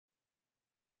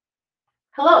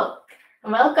Hello,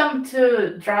 welcome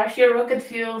to Drush, your rocket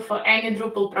fuel for any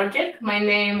Drupal project. My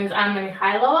name is Anna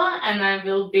Mikhailova, and I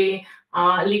will be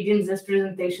leading this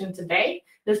presentation today.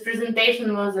 This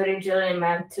presentation was originally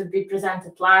meant to be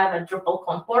presented live at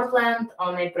DrupalCon Portland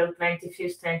on April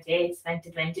 25th, 28th,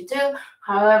 2022.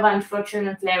 However,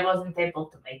 unfortunately, I wasn't able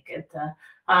to make it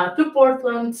to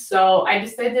Portland, so I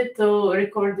decided to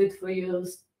record it for you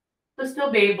to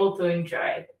still be able to enjoy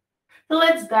it. So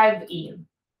let's dive in.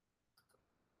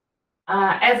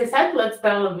 As I said, let's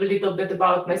tell a little bit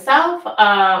about myself.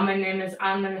 My name is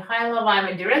Anna Mikhailova. I'm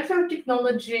a director of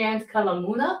technology at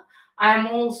Kalamuna. I'm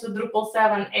also Drupal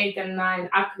 7, 8, and 9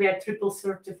 Acquia triple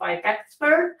certified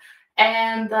expert.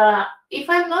 And if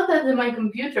I'm not at my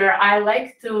computer, I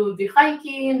like to be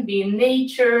hiking, be in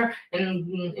nature,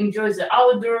 and enjoy the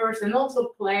outdoors, and also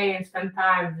play and spend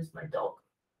time with my dog.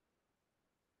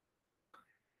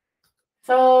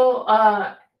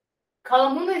 So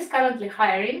Kalamuna is currently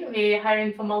hiring. We're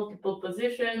hiring for multiple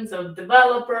positions of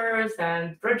developers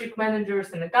and project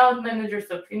managers and account managers.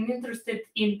 So if you're interested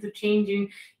into changing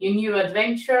your new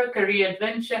adventure, career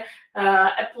adventure,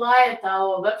 apply at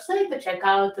our website to check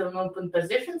out open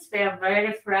positions. We are a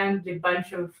very friendly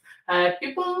bunch of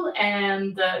people,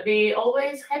 and we're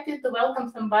always happy to welcome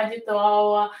somebody to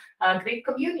our great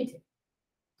community.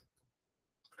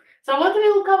 So what we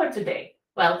will cover today?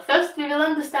 Well, first we will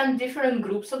understand different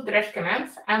groups of Drush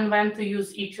commands and when to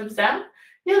use each of them.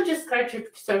 We'll just scratch the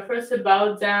surface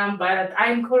about them, but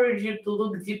I encourage you to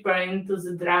look deeper into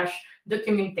the Drush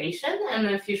documentation and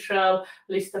official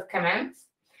list of commands.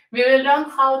 We will learn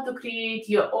how to create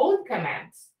your own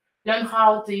commands, learn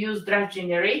how to use Drush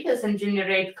generators and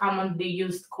generate commonly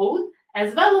used code,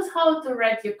 as well as how to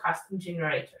write your custom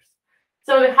generators.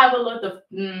 So we have a lot of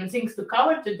things to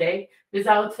cover today.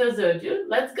 Without further ado,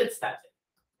 let's get started.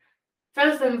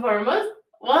 First and foremost,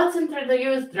 let's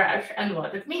introduce Drush and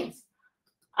what it means.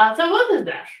 So what is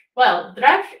Drush? Well,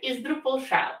 Drush is Drupal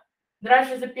shell.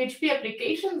 Drush is a PHP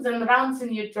application that runs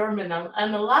in your terminal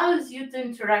and allows you to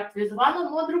interact with one or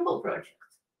more Drupal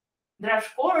projects.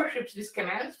 Drush core ships with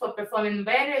commands for performing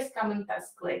various common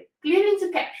tasks like clearing the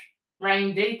cache,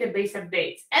 running database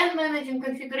updates, and managing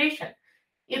configuration.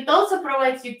 It also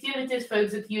provides utilities for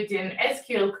executing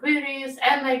SQL queries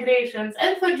and migrations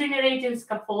and for generating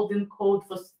scaffolding code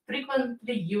for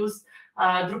frequently used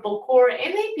Drupal core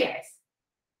and APIs.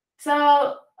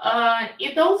 So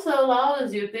it also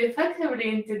allows you to effectively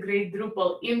integrate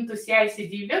Drupal into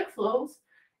CI/CD workflows,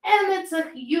 and it's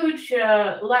a huge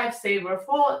lifesaver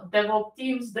for DevOps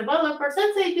teams, developers,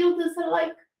 and say builders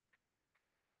alike.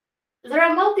 There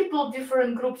are multiple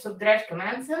different groups of Drush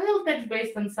commands, and we'll touch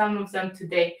base on some of them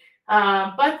today,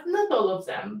 but not all of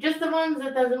them, just the ones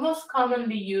that are the most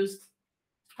commonly used,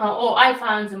 or I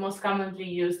found the most commonly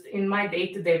used in my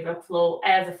day-to-day workflow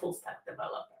as a full-stack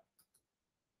developer.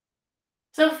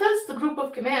 So first group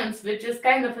of commands, which is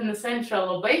kind of an essential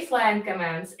or baseline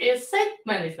commands, is site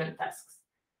management tasks.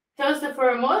 First and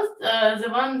foremost, the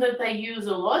one that I use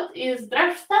a lot is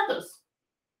Drush status.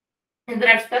 And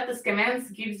Drush status commands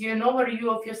gives you an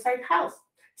overview of your site health,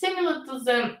 similar to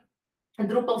the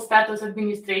Drupal status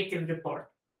administrative report.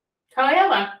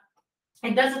 However,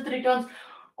 it doesn't return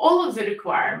all of the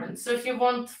requirements. So if you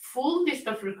want full list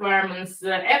of requirements,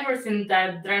 everything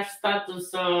that Drush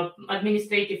status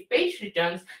administrative page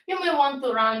returns, you may want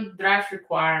to run Drush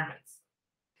requirements.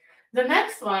 The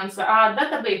next ones are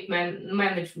database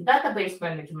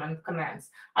management commands.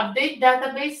 Update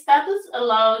database status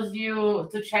allows you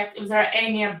to check if there are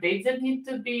any updates that need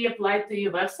to be applied to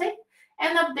your website,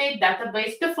 and update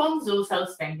database performs those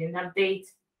outstanding updates.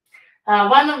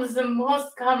 One of the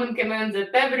most common commands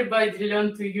that everybody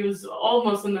learned to use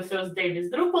almost on the first day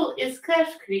with Drupal is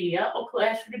cache clear or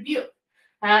cache rebuild.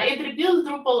 It rebuilds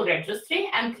Drupal registry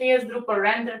and clears Drupal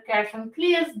render cache and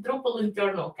clears Drupal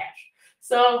internal cache.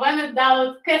 So when in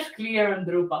doubt, cache clear on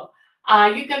Drupal.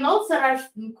 You can also rush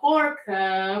core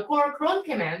cron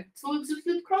command to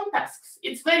execute cron tasks.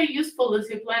 It's very useful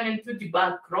if you're planning to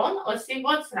debug cron or see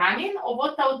what's running or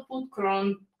what output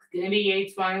cron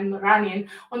creates when running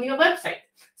on your website.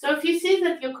 So if you see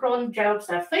that your cron jobs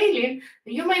are failing,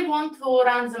 you may want to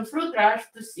run them through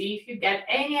Drush to see if you get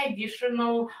any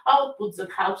additional outputs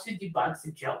that helps you debug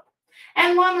the job.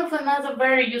 And one of another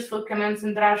very useful commands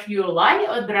in Drush ULI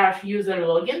or Drush user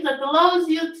login that allows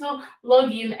you to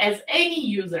log in as any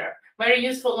user. Very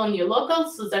useful on your local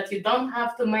so that you don't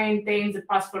have to maintain the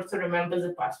password to remember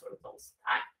the password all the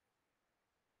time.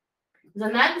 The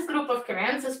next group of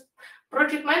commands is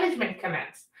project management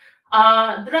commands.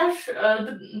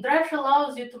 Drush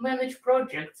allows you to manage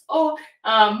projects or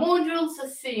modules or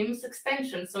themes,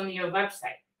 extensions on your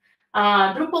website.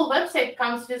 Drupal website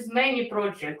comes with many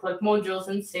projects like modules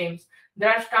and themes.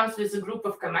 Drush comes with a group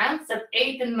of commands that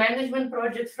aid in management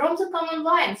projects from the command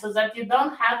line so that you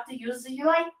don't have to use the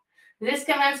UI. These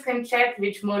commands can check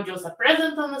which modules are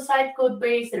present on the site code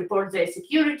base, report their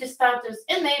security status,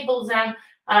 enable them,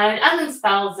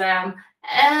 uninstall them,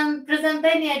 and present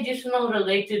any additional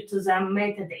related to them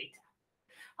metadata.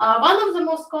 One of the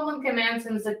most common commands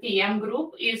in the PM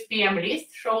group is PM list,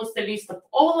 shows the list of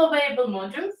all available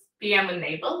modules. PM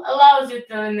enable allows you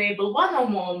to enable one or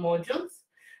more modules.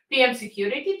 PM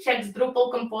security checks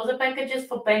Drupal composer packages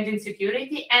for pending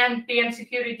security, and PM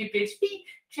security PHP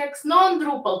checks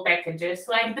non-Drupal packages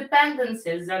like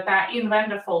dependencies that are in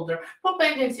vendor folder for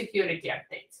pending security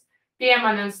updates. PM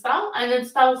uninstall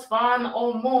uninstalls one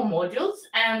or more modules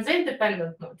and their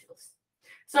dependent modules.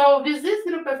 So with this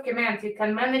group of commands, you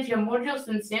can manage your modules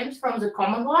and themes from the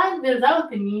command line without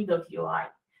the need of UI.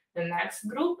 The next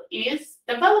group is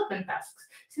development tasks.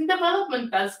 Since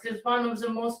development tasks is one of the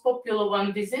most popular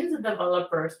ones within the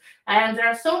developers, and there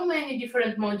are so many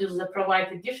different modules that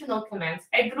provide additional commands,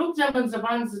 I group them in the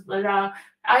ones that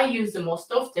I use the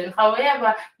most often.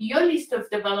 However, your list of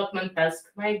development tasks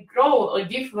might grow or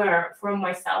differ from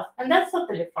myself, and that's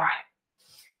totally fine.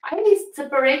 I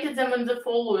separated them in the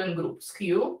following groups: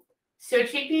 queue,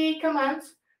 search API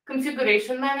commands,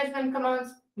 configuration management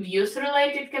commands,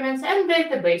 views-related commands, and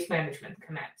database management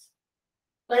commands.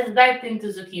 Let's dive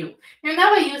into the queue. If you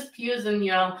never used queues in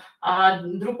your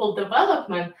Drupal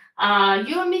development,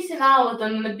 you're missing out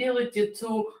on an ability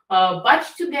to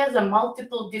batch together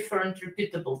multiple different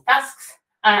repeatable tasks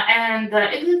and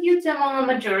execute them on a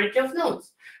majority of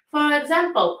nodes. For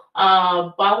example,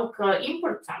 bulk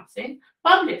import something,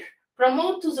 publish,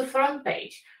 promote to the front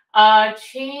page,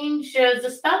 change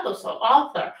the status of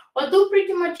author, or do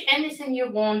pretty much anything you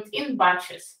want in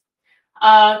batches.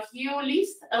 Queue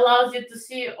list allows you to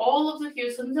see all of the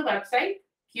queues on the website.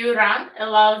 Queue run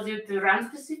allows you to run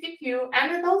specific queue,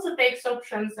 and it also takes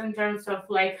options in terms of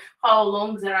like how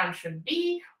long the run should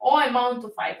be or amount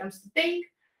of items to take.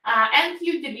 And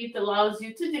queue delete allows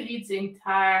you to delete the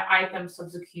entire items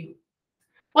of the queue.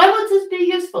 Why would this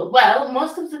be useful? Well,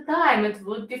 most of the time it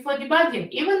would be for debugging.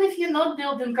 Even if you're not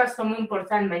building custom imports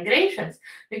and migrations,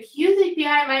 the queues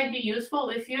API might be useful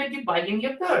if you're debugging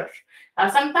your purge.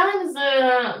 Sometimes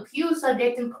queues are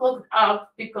getting clogged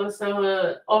up because of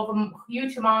a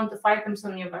huge amount of items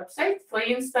on your website. For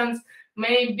instance,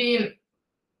 maybe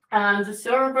the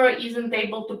server isn't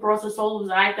able to process all of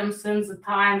the items in the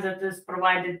time that is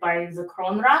provided by the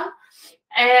cron run.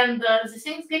 And the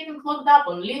things getting clogged up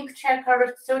on link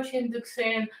checker, search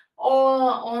indexing, or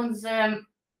on the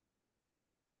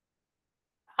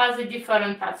other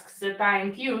different tasks that are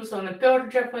in queues, on a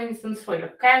purger, for instance, for your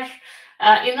cache.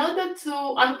 In order to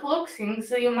unclog things,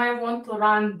 you might want to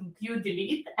run queue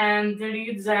delete and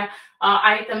delete the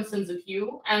items in the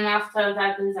queue. And after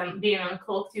that is being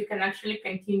unclogged, you can actually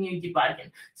continue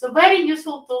debugging. So very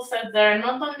useful tool set there,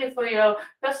 not only for your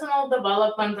personal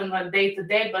development and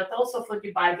day-to-day, but also for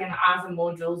debugging other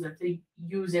modules that are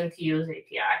using queues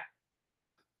API.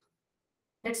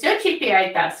 The Search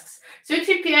API tasks. Search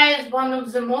API is one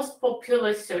of the most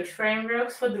popular search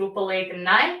frameworks for Drupal 8 and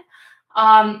 9.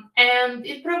 And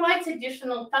it provides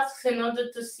additional tasks in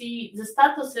order to see the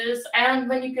statuses and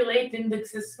manipulate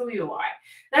indexes through UI.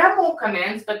 There are more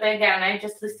commands, but again, I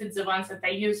just listed the ones that I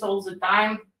use all the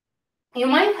time. You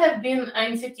might have been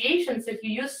in situations if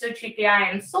you use Search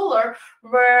API in Solar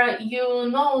where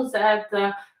you know that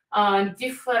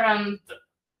different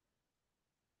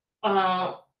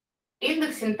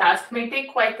indexing task may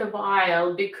take quite a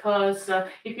while because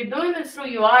if you're doing it through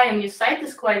UI and your site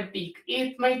is quite big,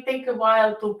 it might take a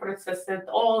while to process it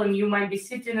all, and you might be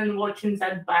sitting and watching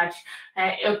that batch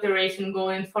iteration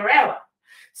going forever.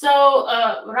 So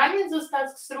running those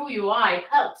tasks through UI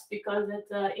helps because it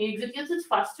executes it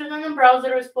faster than a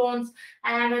browser response,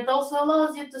 and it also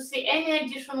allows you to see any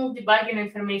additional debugging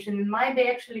information that might be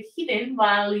actually hidden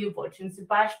while you're watching the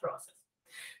batch process.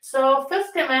 So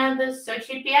first command is Search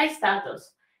API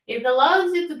status. It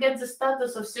allows you to get the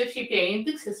status of Search API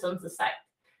indexes on the site.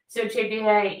 Search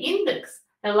API index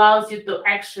allows you to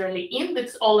actually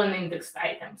index all unindexed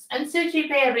items. And Search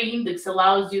API reindex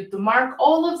allows you to mark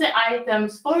all of the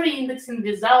items for reindexing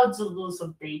without the loss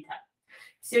of data.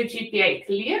 Search API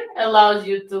clear allows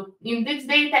you to index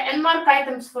data and mark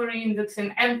items for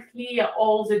reindexing and clear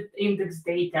all the index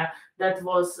data that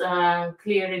was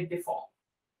cleared before.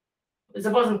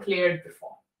 That wasn't cleared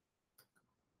before.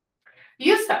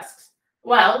 Use tasks.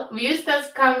 Well, view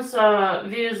test comes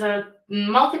with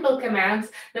multiple commands.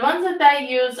 The ones that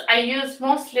I use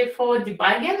mostly for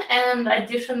debugging and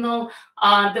additional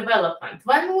development.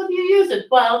 When would you use it?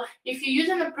 Well, if you're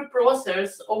using a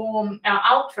preprocess or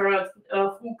alter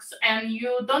hooks and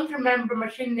you don't remember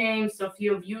machine names of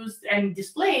your views and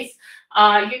displays,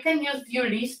 you can use view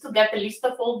list to get a list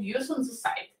of all views on the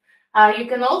site. You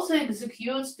can also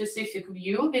execute specific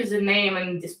view with a name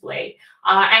and display,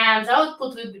 and the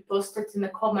output will be posted in the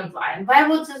command line. Why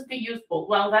would this be useful?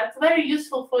 Well, that's very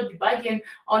useful for debugging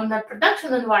on the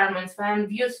production environments when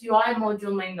Vue's UI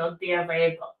module may not be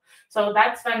available. So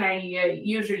that's when I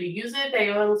usually use it.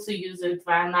 I also use it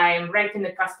when I'm writing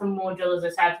a custom module, as I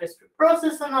said, with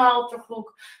preprocess and alter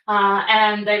hook,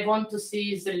 and I want to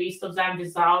see the list of them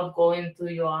without going to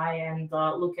UI and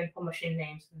looking for machine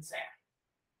names in there.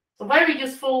 So very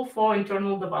useful for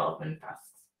internal development tasks.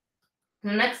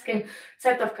 The next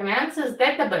set of commands is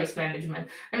database management.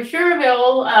 I'm sure we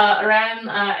all ran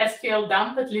SQL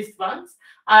dump at least once,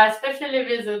 especially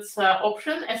with its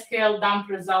option, SQL dump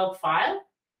result file.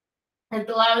 It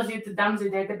allows you to dump the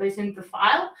database into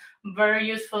file. Very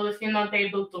useful if you're not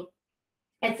able to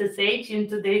SSH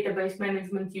into database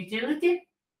management utility.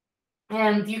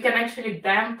 And you can actually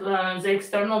dump the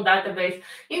external database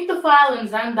into file and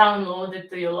then download it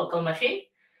to your local machine.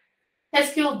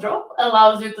 SQL drop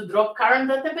allows you to drop current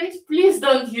database. Please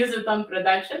don't use it on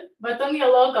production, but on your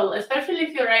local, especially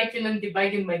if you're writing and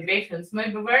debugging migrations, may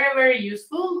be very, very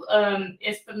useful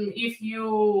if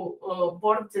you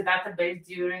board the database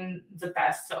during the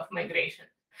tasks of migration.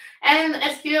 And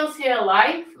SQL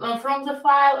CLI from the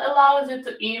file allows you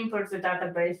to import the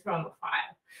database from a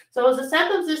file. So the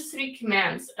set of these three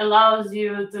commands allows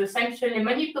you to essentially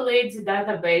manipulate the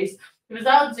database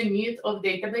without the need of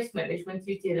database management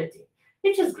utility,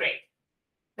 which is great.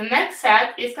 The next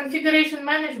set is configuration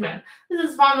management.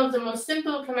 This is one of the most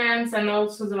simple commands and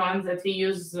also the ones that we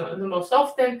use the most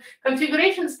often.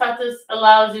 Configuration status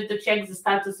allows you to check the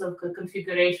status of the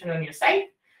configuration on your site.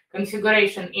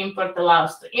 Configuration import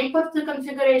allows to import the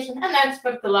configuration, and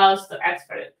export allows to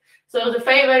export it. So the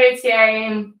favorite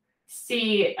CIM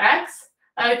CX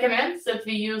commands that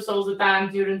we use all the time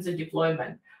during the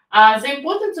deployment. The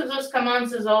importance of those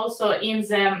commands is also in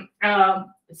the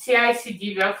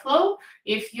CI/CD workflow.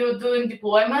 If you're doing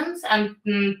deployments and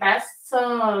tests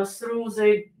through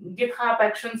the GitHub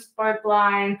Actions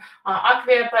pipeline,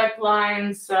 Acquia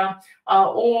pipelines,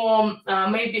 or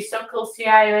maybe Circle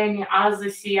CI or any other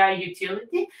CI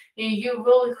utility, you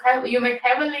may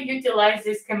heavily utilize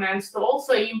these commands to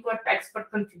also import export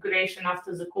configuration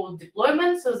after the code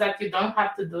deployment so that you don't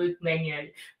have to do it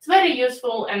manually. It's very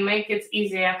useful and make it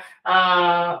easier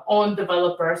on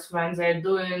developers when they're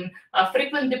doing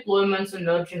frequent deployments and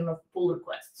merging of pull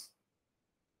requests.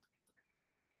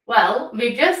 Well,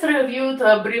 we just reviewed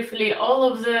briefly all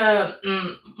of the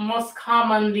most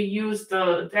commonly used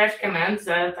Drush commands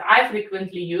that I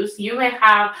frequently use. You may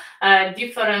have a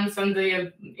difference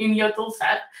in your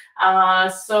toolset,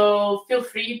 so feel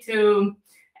free to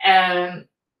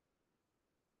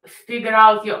figure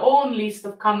out your own list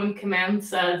of common commands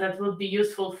that will be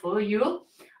useful for you.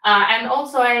 And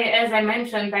also, as I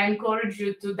mentioned, I encourage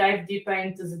you to dive deeper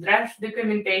into the Drush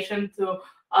documentation to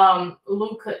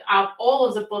look up all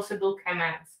of the possible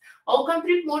commands. All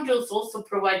contrib modules also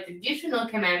provide additional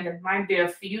commands that might be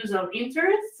of user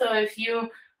interest. So if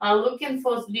you are looking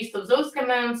for a list of those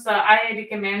commands, I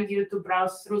recommend you to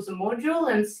browse through the module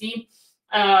and see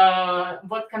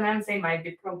what commands they might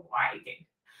be providing.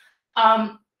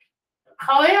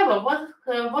 However,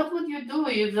 what would you do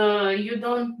if you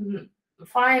don't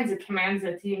find the commands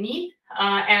that you need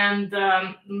and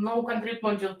no contrib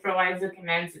module provides the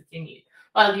commands that you need?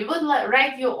 Well, you would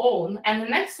write your own, and the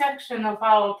next section of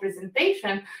our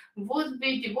presentation would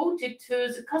be devoted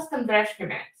to the custom Drush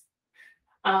commands.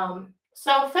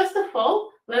 So first of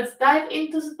all, let's dive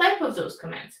into the type of those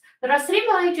commands. There are three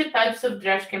major types of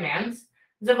Drush commands: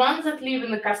 the ones that live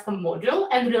in the custom module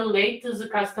and relate to the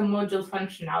custom module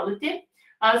functionality.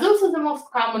 Those are the most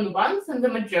common ones, and the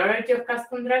majority of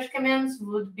custom Drush commands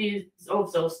would be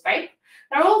of those type.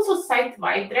 There are also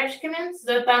site-wide Drush commands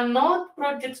that are not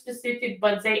project-specific,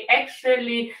 but they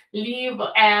actually live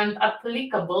and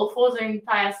applicable for the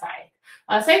entire site.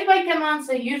 Site-wide commands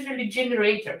are usually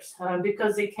generators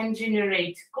because they can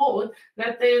generate code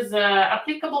that is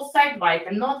applicable site-wide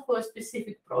and not for a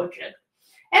specific project.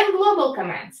 And global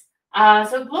commands.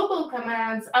 So global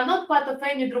commands are not part of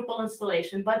any Drupal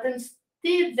installation, but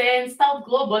instead they're installed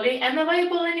globally and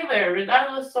available anywhere,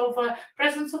 regardless of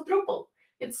presence of Drupal.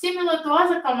 It's similar to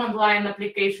other command line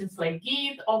applications like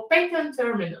Git or Python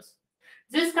Terminus.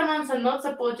 These commands are not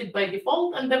supported by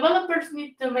default, and developers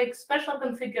need to make special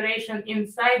configuration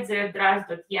inside their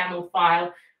drush.yaml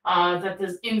file that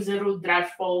is in the root drush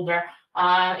folder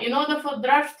in order for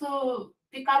Drush to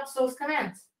pick up those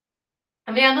commands.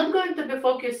 And we are not going to be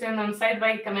focusing on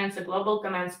side-by commands or global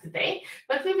commands today,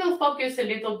 but we will focus a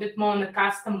little bit more on the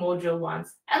custom module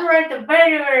ones and write a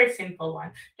very, very simple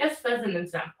one, just as an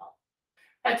example.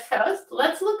 But first,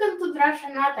 let's look into Drush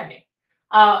anatomy.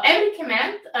 Every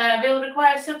command will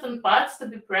require certain parts to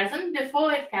be present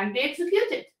before it can be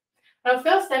executed. Now,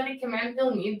 first, every command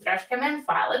will need Drush command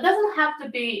file. It doesn't have to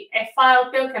be a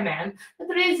file per command, but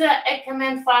there is a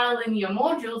command file in your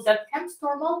modules that can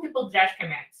store multiple Drush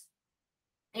commands.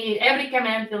 Every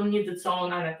command will need its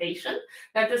own annotation.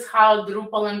 That is how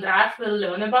Drupal and Drush will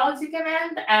learn about the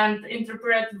command and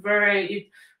interpret where it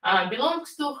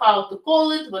belongs to, how to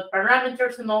call it, what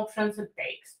parameters and options it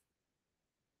takes.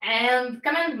 And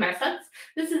command methods.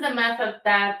 This is a method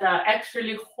that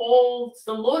actually holds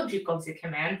the logic of the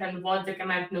command and what the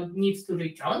command needs to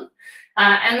return.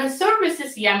 And a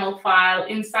services YAML file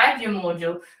inside your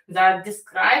module that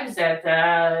describes that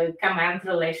command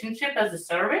relationship as a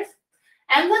service.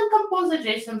 And then compose a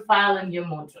JSON file in your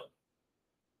module.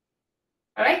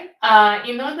 All right.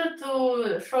 In order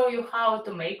to show you how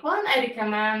to make one, I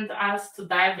recommend us to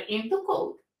dive into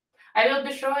code. I will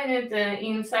be showing it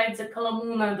inside the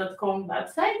columna.com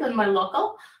website on my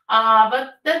local,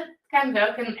 but that can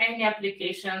work in any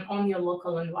application on your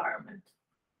local environment.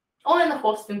 Or in the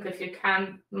hosting if you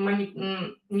can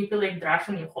manipulate Drush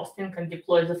on your hosting and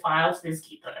deploy the files with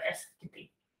Git or SFTP.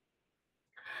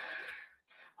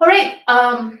 All right.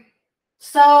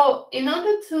 So in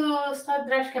order to start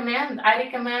Drush command, I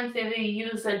recommend that we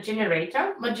use a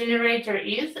generator. What generator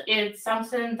is, it's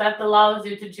something that allows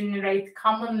you to generate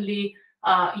commonly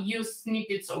used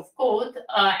snippets of code.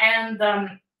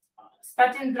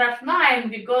 Starting Drush 9,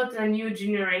 we got a new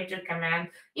generator command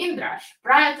in Drush.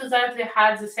 Prior to that, we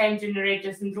had the same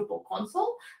generators in Drupal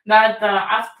console that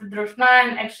after Drush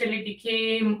 9 actually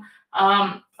became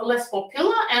less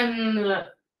popular, and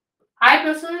I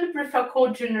personally prefer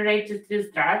code generators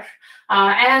with Drush,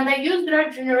 and I use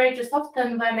Drush generators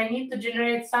often when I need to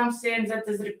generate something that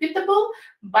is repeatable,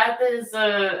 but is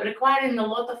requiring a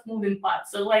lot of moving parts.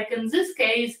 So like in this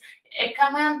case, a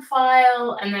command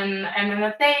file and then an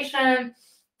annotation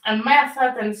and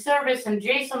method and service and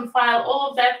JSON file, all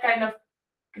of that kind of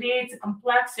creates a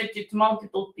complexity to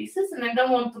multiple pieces, and I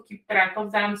don't want to keep track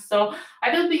of them. So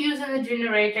I will be using a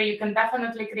generator. You can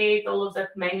definitely create all of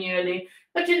that manually,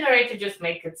 but generator just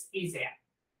makes it easier.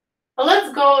 So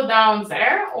let's go down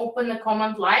there, open the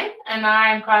command line, and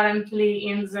I'm currently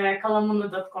in the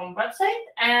columna.com website,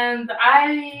 and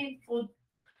I would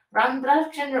run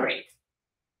Drush generate.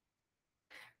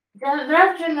 The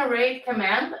Drush generate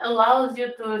command allows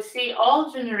you to see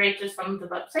all generators on the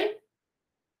website.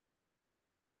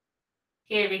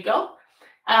 Here we go.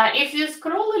 If you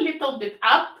scroll a little bit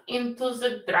up into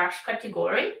the Drush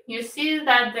category, you see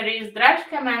that there is Drush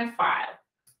command file.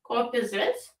 Copy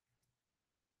this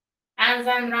and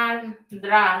then run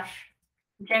Drush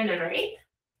generate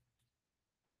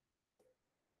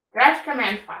Drush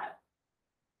command file.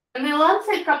 And it'll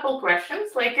answer a couple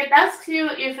questions, like it asks you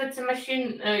if it's a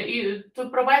machine, to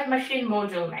provide machine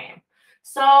module name.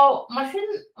 So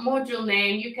machine module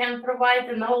name, you can provide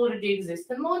an already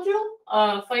existing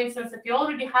module. For instance, if you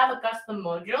already have a custom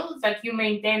module that you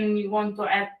maintain and you want to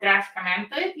add Drush command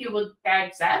to it, you would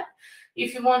type that.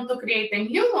 If you want to create a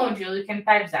new module, you can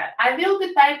type that. I will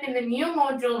be typing a new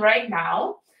module right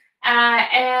now.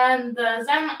 And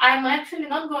then I'm actually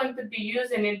not going to be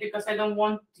using it because I don't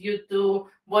want you to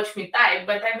watch me type,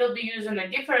 but I will be using a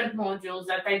different module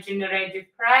that I generated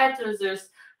prior to this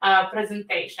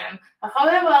presentation.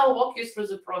 However, I'll walk you through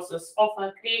the process of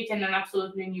creating an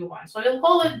absolutely new one. So we'll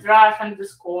call it Drush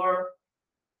 _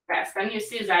 test. And you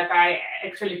see that I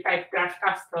actually typed Drush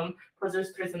custom for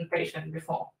this presentation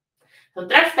before. So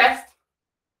Drush test.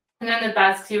 And then it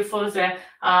asks you for the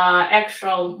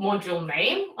actual module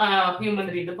name, human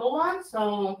readable one.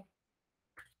 So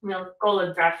we'll call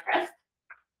it Drush test.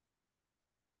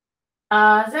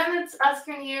 Then it's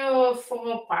asking you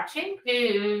for patching.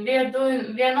 We are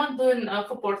not doing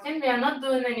for porting. We are not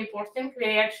doing any porting.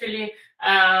 We actually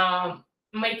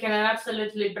making an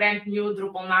absolutely brand new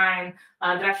Drupal 9,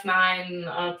 Drush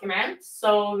 9 command.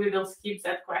 So we will skip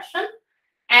that question.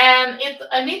 And it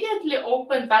immediately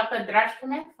opened up a Drush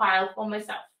command file for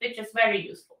myself, which is very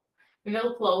useful. We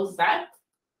will close that.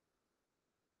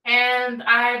 And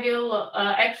I will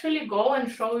actually go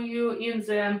and show you in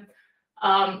the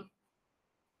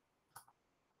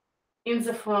in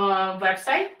the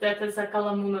website, that is a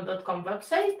calamuno.com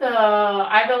website,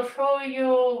 I will show you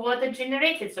what it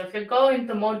generated. So if you go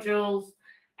into modules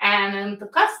and into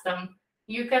custom,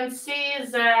 you can see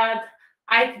that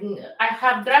I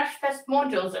have Drush test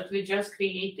modules that we just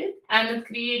created, and it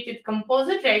created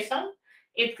composer.json,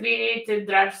 it created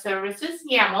Drush services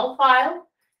YAML file,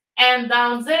 and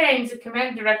down there in the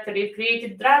command directory, it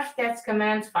created Drush test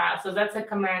commands file. So that's a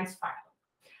commands file.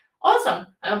 Awesome.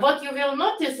 What you will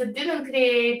notice, it didn't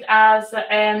create as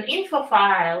an info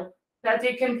file that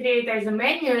you can create either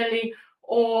manually,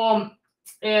 or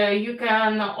you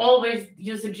can always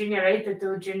use a generator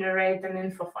to generate an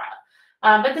info file.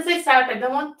 But as I said, I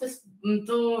don't want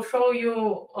to show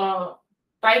you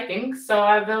typing, so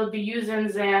I will be using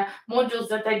the modules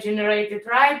that I generated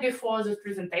right before this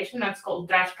presentation. That's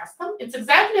called Drush Custom. It's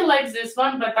exactly like this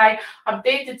one, but I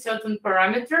updated certain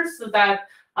parameters so that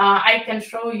I can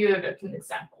show you a working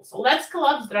example. So let's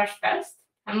collapse Drush test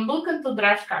and look into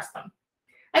Drush Custom.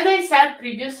 As I said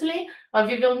previously,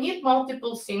 we will need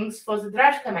multiple things for the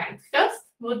Drush command. First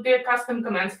would be a custom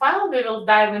commands file. We will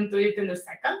dive into it in a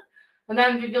second. And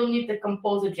then we will need the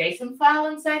composer.json file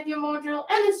inside your module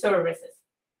and the services.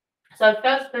 So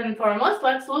first and foremost,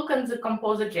 let's look at the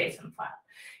composer.json file.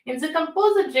 In the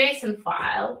composer.json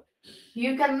file,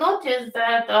 you can notice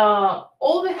that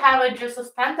all we have is just a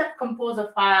standard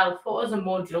composer file for the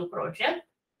module project.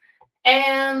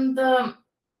 And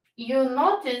you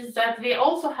notice that we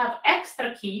also have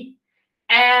extra key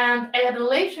and a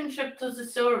relationship to the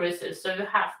services. So we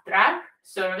have Drush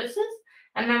services,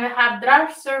 and then we have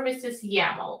Drush services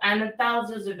YAML, and it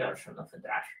tells you the version of the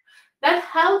Drush. That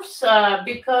helps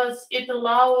because it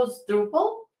allows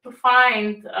Drupal to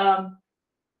find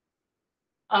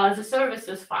the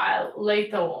services file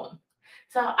later on.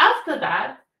 So after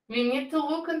that, we need to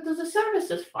look into the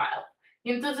services file.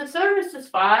 Into the services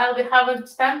file, we have a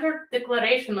standard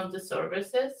declaration of the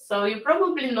services. So you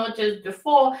probably noticed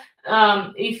before,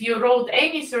 if you wrote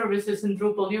any services in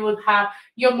Drupal, you would have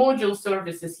your module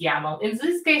services YAML. In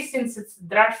this case, since it's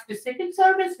Drush-specific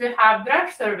service, we have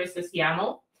Drush services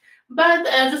YAML. But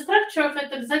the structure of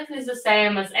it is exactly the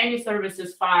same as any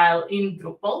services file in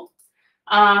Drupal.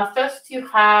 First, you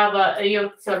have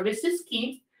your services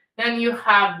key. Then you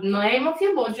have name of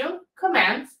your module,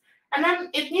 commands, and then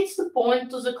it needs to point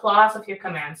to the class of your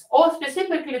commands, or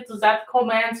specifically to that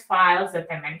commands files that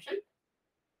I mentioned.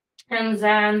 And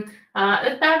then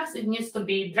the tags, it needs to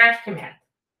be Drush command.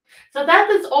 So that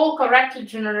is all correctly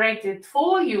generated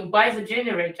for you by the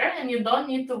generator, and you don't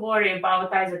need to worry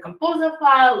about either composer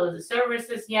file or the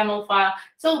services YAML file.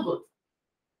 It's all good.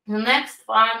 The next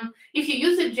one, if you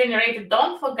use it generated,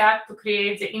 don't forget to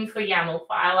create the info YAML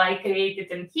file. I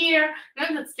created in here,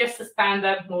 and it's just a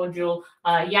standard module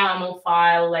YAML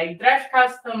file, like Drush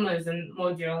custom is in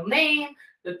module name,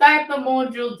 the type of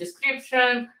module,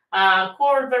 description,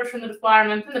 core version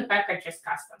requirement, and the package is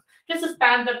custom. Just a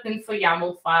standard info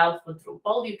YAML file for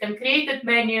Drupal. You can create it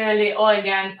manually, or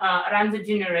again, run the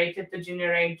generator to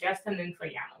generate just an info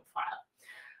YAML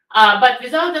file. But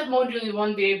without that module, you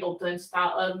won't be able to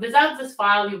install, without this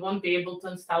file, you won't be able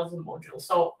to install the module.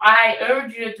 So I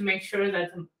urge you to make sure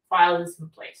that the file is in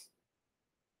place.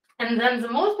 And then the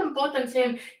most important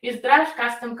thing is Drush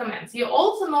custom commands. You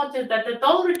also notice that it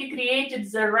already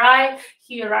created the right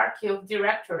hierarchy of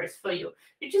directories for you,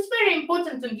 which is very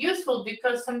important and useful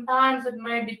because sometimes it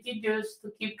may be tedious to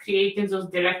keep creating those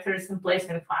directories and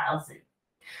placing files in.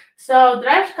 So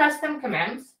Drush custom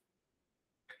commands.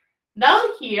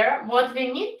 Down here, what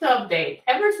we need to update,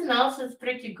 everything else is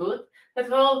pretty good, but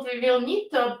what we will need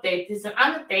to update is an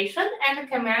annotation and a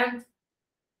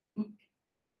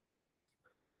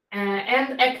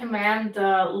command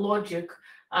logic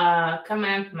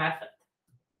command method.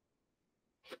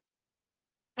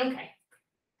 Okay,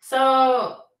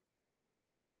 so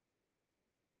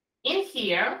in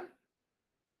here,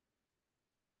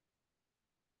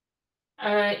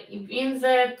 in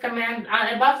the command,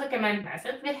 above the command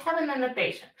method, we have an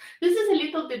annotation. This is a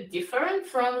little bit different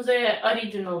from the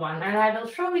original one, and I will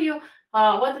show you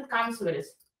what it comes with.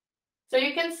 So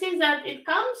you can see that it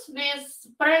comes with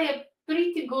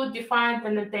pretty good defined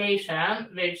annotation,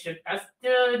 which has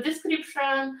the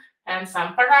description and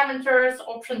some parameters,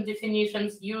 option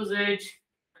definitions, usage,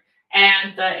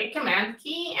 and a command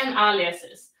key and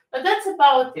aliases. But that's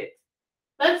about it.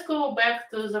 Let's go back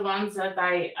to the ones that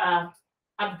I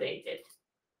updated.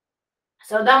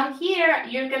 So down here,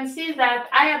 you can see that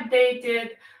I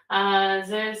updated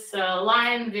this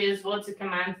line with what the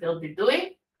command will be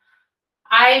doing.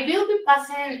 I will be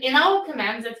passing in our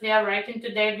commands that we are writing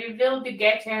today. We will be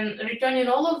returning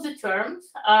all of the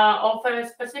terms of a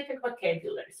specific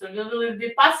vocabulary. So we will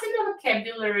be passing the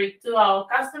vocabulary to our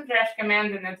custom Drush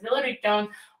command, and it will return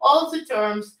all the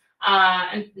terms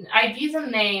and IDs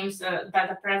and names that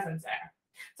are present there.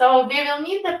 So we will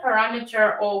need the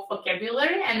parameter of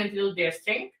vocabulary, and it will be a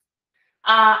string.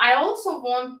 I also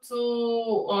want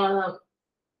to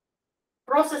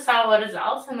process our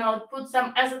results and output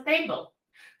them as a table.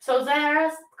 So there are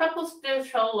a couple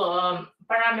special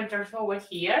parameters over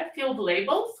here. Field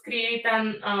labels create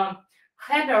an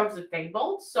header of the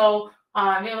table. So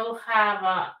we will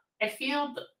have a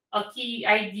field, a key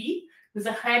ID.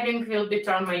 The heading will be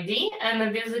term ID,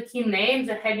 and with the key name,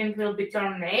 the heading will be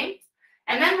term name.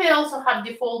 And then we also have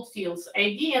default fields,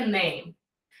 ID and name.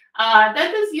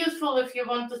 That is useful if you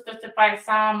want to specify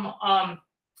some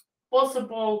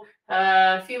possible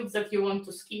fields that you want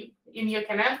to skip in your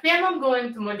command. We are not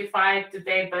going to modify it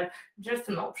today, but just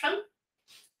an option.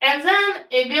 And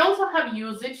then we also have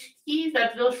usage keys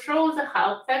that will show the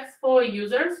help text for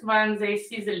users when they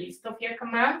see the list of your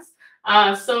commands.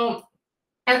 So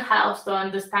it helps to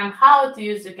understand how to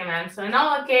use the command. So in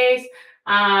our case,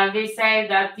 we say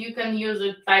that you can use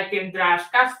it, type in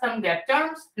Drush custom get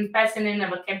terms and passing in a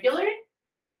vocabulary.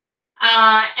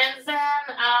 And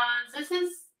then this is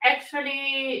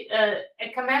actually a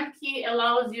command key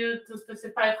allows you to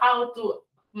specify how to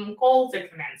call the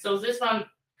command. So this one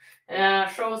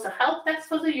shows a help text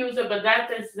for the user, but that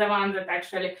is the one that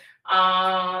actually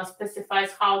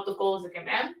specifies how to call the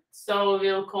command. So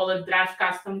we'll call it Drush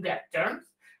custom get terms,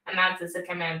 and that is the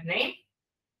command name.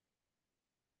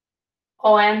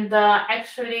 Oh, and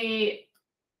actually,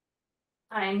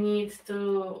 I need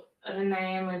to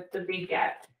rename it to be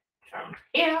get term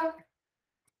here.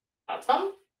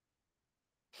 Awesome.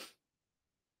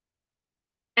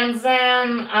 And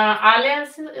then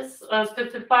alias is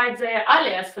specified the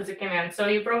alias for the command. So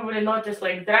you probably notice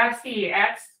like Drush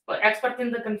CEX, export in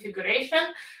the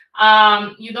configuration.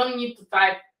 You don't need to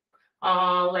type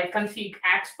like config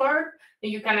export.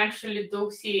 You can actually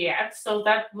do CEX. So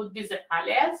that would be the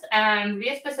alias. And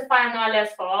we specify an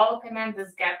alias for our command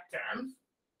as get terms.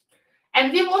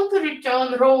 And we want to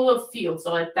return row of fields,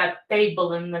 so like that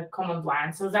table in the command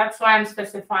line. So that's why I'm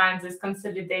specifying this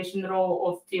consolidation row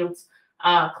of fields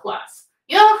class.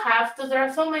 You don't have to. There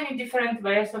are so many different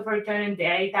ways of returning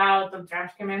data out of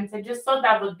Drush commands. I just thought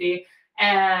that would be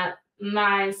a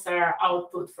nicer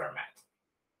output format.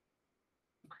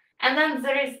 And then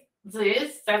there is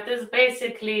this, that is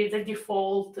basically the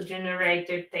default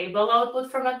generated table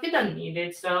output format. We don't need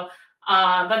it. So,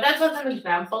 but that was an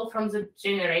example from the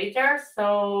generator.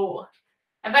 So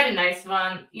a very nice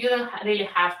one. You don't really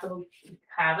have to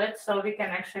have it. So we can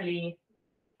actually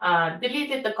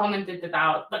delete it or comment it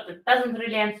out, but it doesn't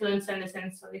really influence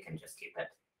anything, so we can just keep it.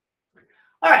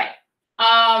 All right.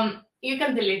 You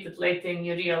can delete it later in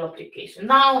your real application.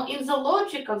 Now, in the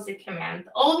logic of the command,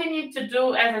 all we need to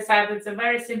do, as I said, it's a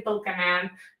very simple command,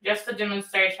 just for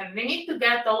demonstration. We need to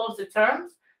get all of the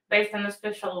terms based on a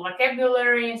special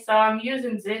vocabulary. So I'm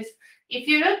using this. If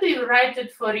you were to write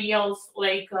it for reals,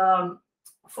 like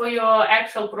for your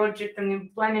actual project and you're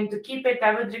planning to keep it,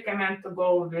 I would recommend to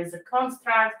go with a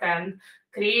construct and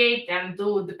create and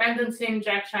do dependency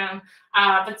injection.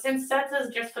 But since that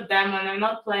is just for demo and I'm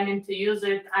not planning to use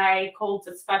it, I called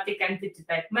the static entity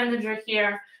type manager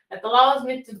here that allows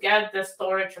me to get the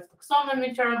storage of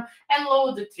taxonomy term and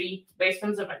load the tree based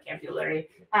on the vocabulary.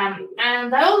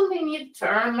 And I only need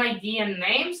term ID and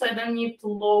name, so I don't need to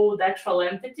load actual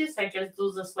entities. I just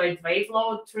do this lightweight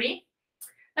load tree.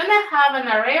 Then I have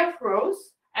an array of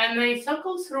rows, and I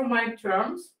cycle through my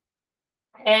terms,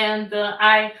 and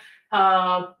I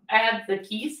add the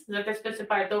keys that I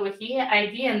specified over here,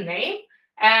 ID and name,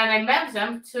 and I map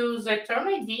them to the term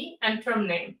ID and term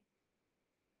name.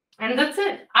 And that's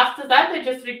it. After that, I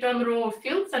just return row of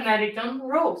fields, and I return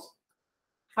rows.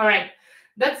 All right,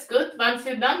 that's good. Once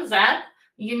you've done that,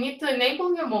 you need to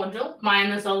enable your module.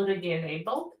 Mine is already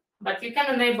enabled, but you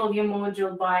can enable your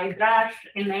module by Drush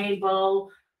enable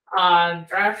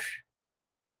Drush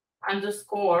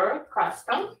underscore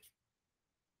custom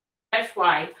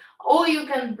 -y, or you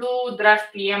can do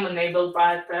Drush PM enable,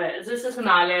 but this is an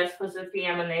alias for the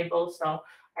PM enable, so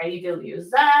I will use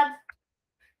that.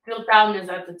 It will tell me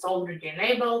that it's already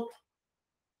enabled.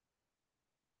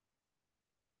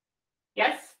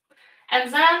 Yes.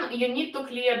 And then you need to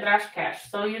clear Drush cache.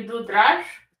 So you do Drush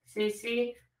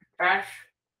cc Drush.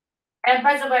 And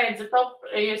by the way, at the top,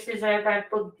 you see that I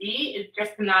put D. It's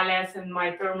just an alias in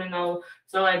my terminal,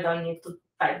 so I don't need to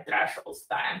type Drush all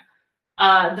the time.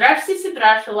 Drush cc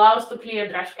Drush allows to clear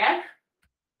Drush cache.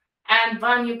 And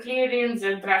when you clear in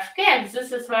the Drush cache,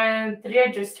 this is when it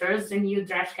registers the new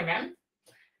Drush command.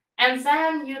 And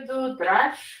then you do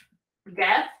Drush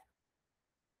get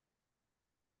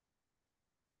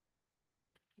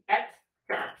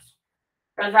terms.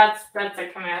 So that's a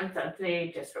command that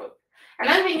they just wrote. And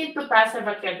then we need to pass a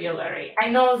vocabulary. I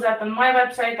know that on my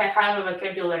website I have a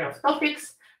vocabulary of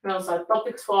topics. We also have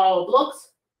topics for our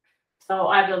blogs. So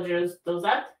I will just do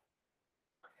that.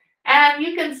 And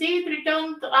you can see it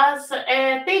returned as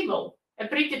a table, a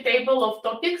pretty table of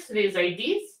topics with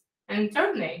IDs and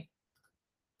term name.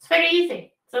 It's very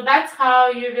easy. So that's how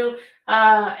you will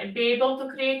be able to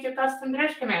create your custom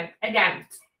Drush command. Again,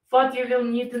 what you will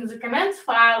need in the commands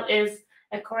file is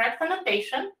a correct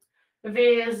annotation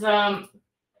with a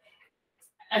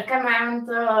command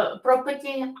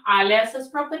property, aliases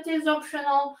property is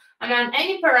optional, and then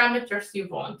any parameters you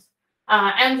want.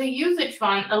 And the usage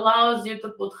one allows you to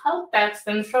put help text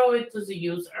and show it to the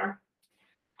user.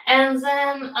 And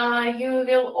then you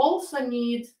will also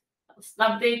need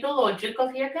update the logic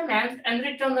of your command and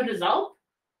return a result,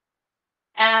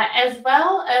 as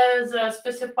well as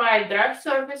specify Drush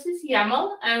services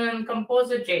YAML and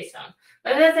compose a JSON.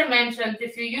 But as I mentioned,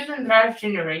 if you're using Drush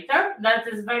generator, that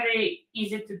is very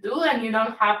easy to do, and you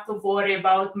don't have to worry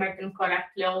about mapping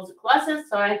correctly all the classes.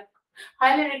 So I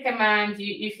highly recommend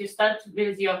you, if you start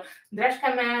with your Drush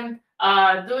command,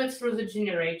 do it through the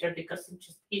generator because it's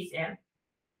just easier.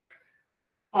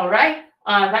 All right,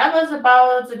 that was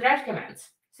about the Drush commands.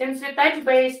 Since we touched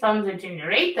base on the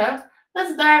generator,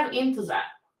 let's dive into that.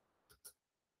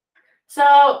 So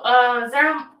there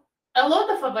are a lot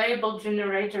of available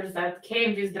generators that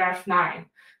came with Drush 9.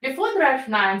 Before Drush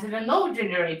 9, there were no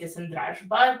generators in Drush,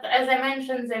 but as I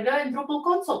mentioned, they were in Drupal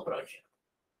console project.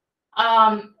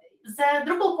 The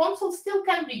Drupal console still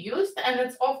can be used, and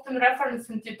it's often referenced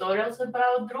in tutorials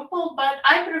about Drupal, but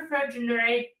I prefer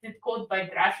generated code by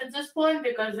Drush at this point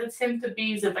because it seems to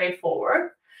be the way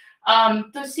forward.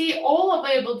 To see all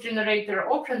available generator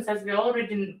options, as we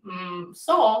already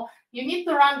saw, you need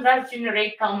to run Drush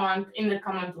generate command in the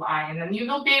command line, and you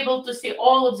will be able to see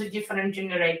all of the different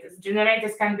generators.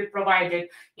 Generators can be provided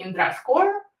in Drush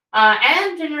core,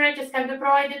 and generators can be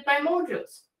provided by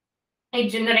modules. A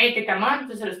generator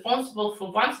command is responsible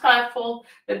for one scaffold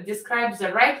that describes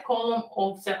the right column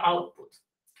of the output.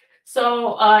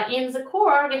 So in the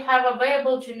core, we have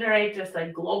available generators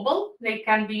like global. They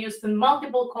can be used in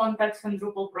multiple contexts in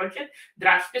Drupal project.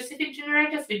 Drush-specific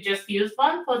generators, we just used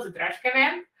one for the Drush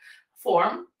command.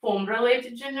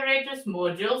 Form-related generators,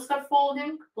 module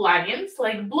scaffolding, plugins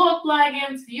like blog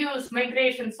plugins, views,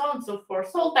 migration, so on and so forth,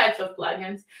 all types of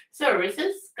plugins.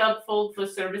 Services, scaffold for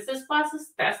services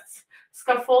classes, tests,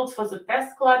 scaffolds for the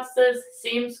test classes,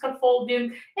 theme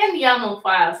scaffolding, and YAML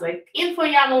files like info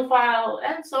YAML file,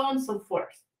 and so on and so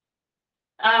forth.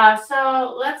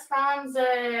 So let's run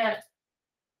the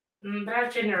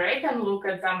Drush generate and look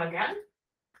at them again.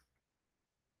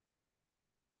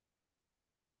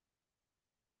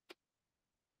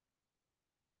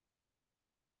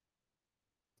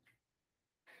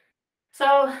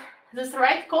 So this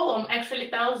right column actually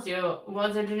tells you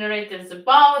what the generator is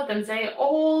about, and they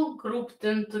all grouped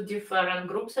into different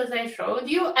groups as I showed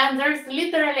you. And there's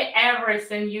literally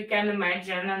everything you can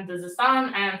imagine under the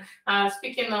sun. And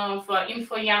speaking of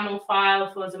info YAML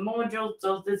file for the module,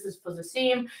 so this is for the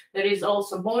theme. There is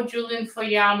also module info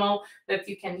YAML that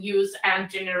you can use and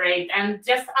generate, and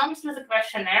just answer the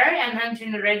questionnaire and then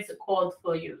generate the code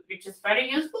for you, which is very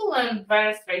useful and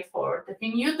very straightforward. If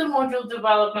you're new to module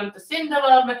development, to theme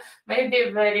development, maybe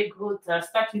a very good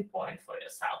starting point for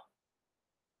yourself.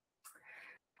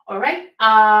 All right,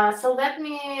 so let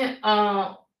me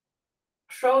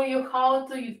show you how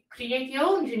to create your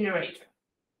own generator.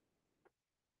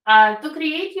 To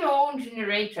create your own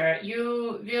generator,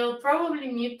 you will probably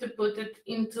need to put it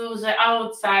into the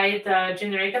outside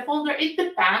generator folder. It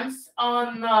depends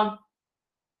on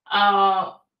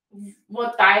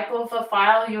what type of a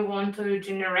file you want to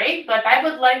generate, but I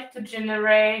would like to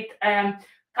generate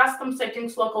custom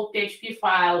settings local PHP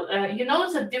file. You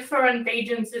know that different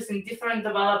agencies and different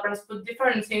developers put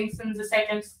different things in the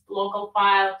settings local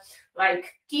file,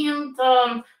 like tint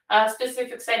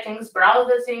specific settings,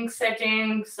 browser sync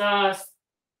settings,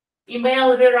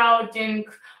 email rerouting,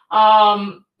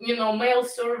 mail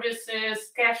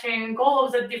services, caching, all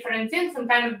of the different things, and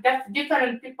kind of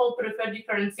different people prefer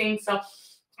different things. So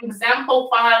example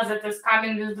files that is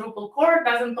coming with Drupal core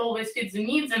doesn't always fit the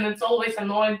needs, and it's always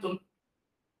annoying to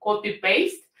copy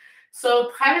paste.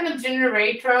 So having a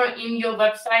generator in your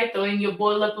website or in your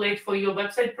boilerplate for your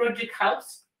website project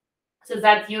helps, so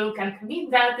that you can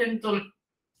commit that into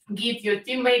Git, your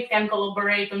teammate can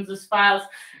collaborate on these files.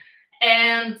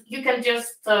 and you can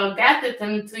just get it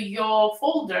into your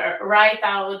folder right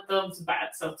out of the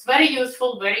bat. So it's very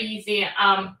useful, very easy.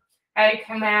 I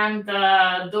recommend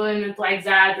doing it like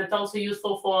that. It's also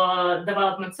useful for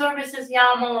development services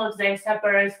YAML if they're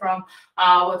separate from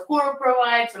what Core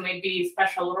provides, or maybe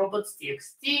special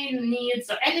robots.txt needs,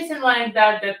 or anything like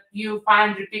that that you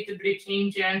find repeatedly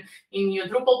changing in your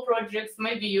Drupal projects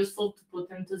may be useful to put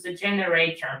into the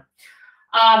generator.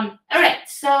 All right,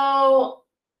 so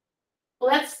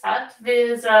let's start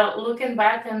with looking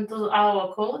back into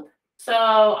our code. So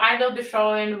I will be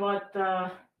showing what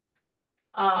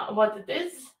it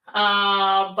is,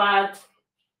 but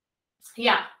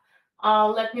yeah,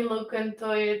 let me look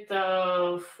into it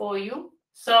for you.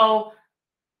 So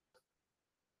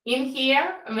in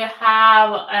here we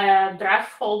have a Drush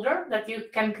folder that you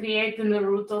can create in the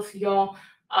root of your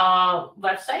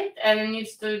website, and it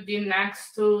needs to be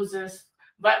next to this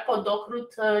web or doc root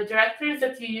directories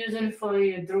that you're using for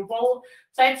your Drupal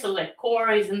site. So like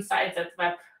core is inside that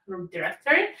web root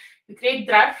directory. You create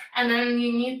Drush, and then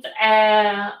you need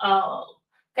a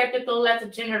capital letter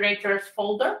generators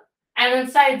folder, and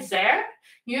inside there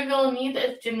you will need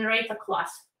a generator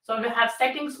class. So we have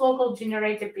settings local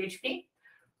generator PHP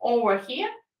over here,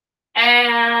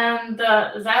 and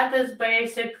that is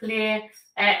basically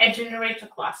a generator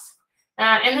class.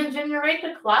 In a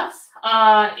generator class,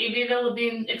 we will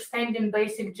be extending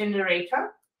basic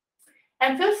generator.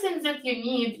 And first thing that you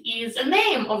need is a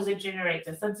name of the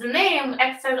generator. So the name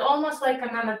acts as almost like an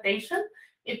annotation.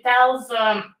 It tells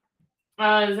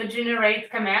the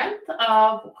generate command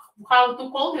how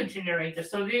to call the generator.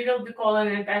 So we will be calling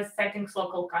it as settings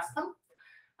local custom.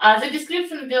 The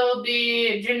description will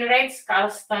be generates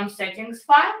custom settings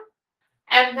file.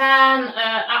 And then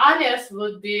alias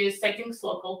would be settings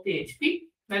local PHP,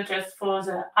 not just for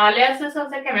the aliases of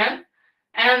the command.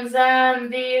 And then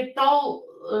we tell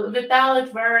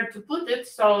it where to put it.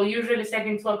 So usually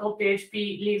settings local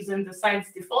PHP lives in the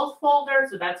site's default folder,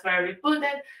 so that's where we put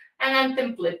it. And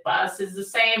then template path is the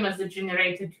same as the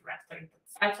generator directory.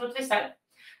 That's what we said.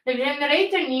 The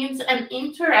generator needs an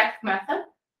interact method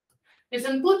with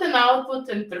input and output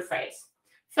interface.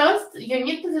 First, you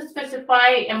need to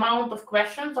specify amount of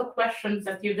questions or questions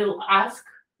that you will ask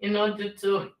in order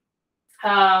to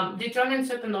determine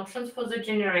certain options for the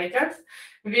generators.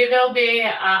 We will be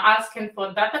asking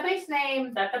for database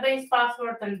name, database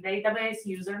password, and database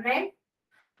username.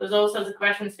 So those are the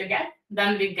questions we get.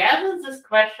 Then we gather these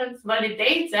questions,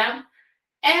 validate them,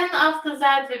 and after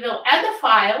that we will add a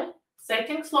file,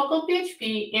 settings local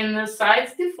PHP, in the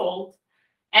site's default,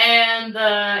 and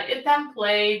a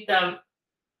template that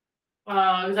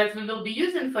we will be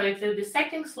using for it will be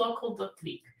settings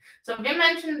local.tweak. So we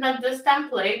mentioned that this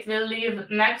template will live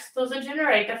next to the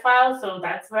generator file, so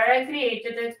that's where I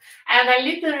created it. And I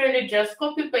literally just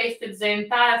copy-pasted the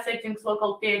entire settings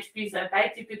local PHP that I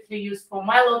typically use for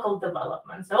my local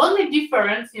development. The only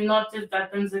difference, you notice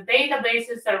that in the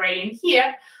databases array in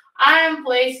here, I am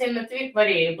placing a tweak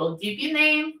variable, db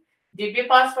name, db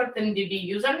password, and db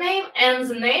username, and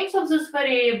the names of these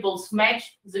variables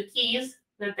match the keys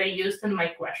that I used in my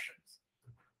questions.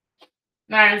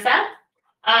 Now that,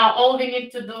 all we need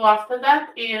to do after that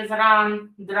is run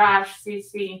drush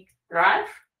cc drush.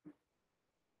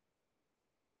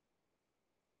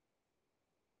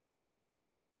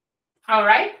 All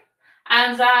right,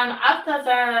 and then after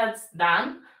that's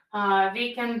done,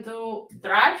 we can do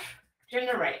drush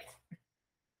generate.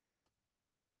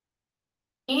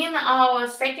 In our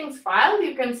settings file,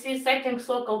 you can see settings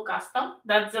local custom.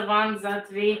 That's the ones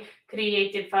that we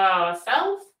created for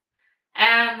ourselves.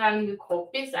 And then you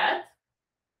copy that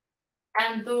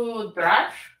and do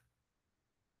drush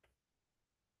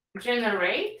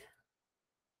generate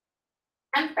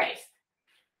and paste.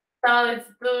 So let's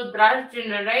do drush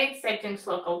generate settings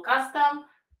local custom.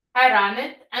 I run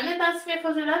it, and it asks me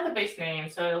for the database name.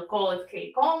 So I'll call it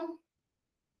kcom.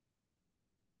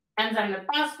 And then the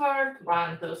password,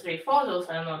 1, 2, 3, 4, those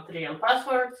are not real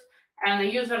passwords, and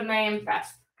the username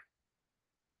test.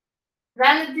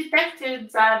 Then it detected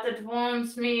that it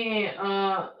wants me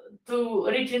to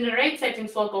regenerate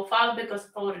settings local file because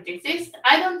it already exists.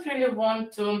 I don't really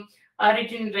want to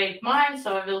regenerate mine,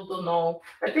 so I will do no.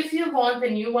 But if you want a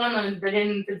new one and it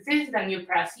didn't exist, then you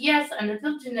press yes, and it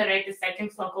will generate a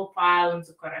settings local file in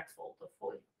the correct folder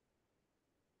for you.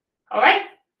 All right?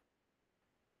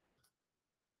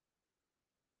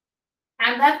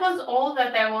 And that was all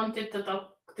that I wanted to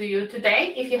talk to you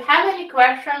today. If you have any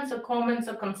questions or comments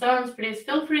or concerns, please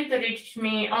feel free to reach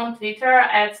me on Twitter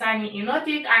at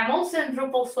SunnyEnotic. I'm also in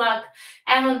Drupal Slack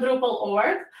and on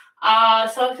Drupal.org.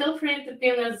 So feel free to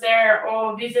ping us there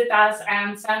or visit us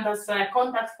and send us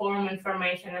contact form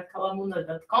information at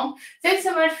calamundo.com. Thanks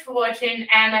so much for watching,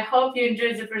 and I hope you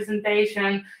enjoyed the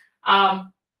presentation.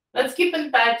 Let's keep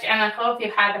in touch, and I hope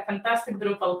you had a fantastic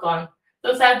DrupalCon.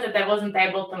 So sad that I wasn't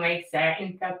able to make there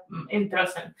in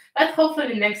person, but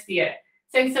hopefully next year.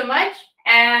 Thanks so much,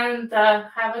 and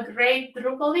have a great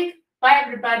Drupal week. Bye,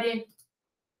 everybody.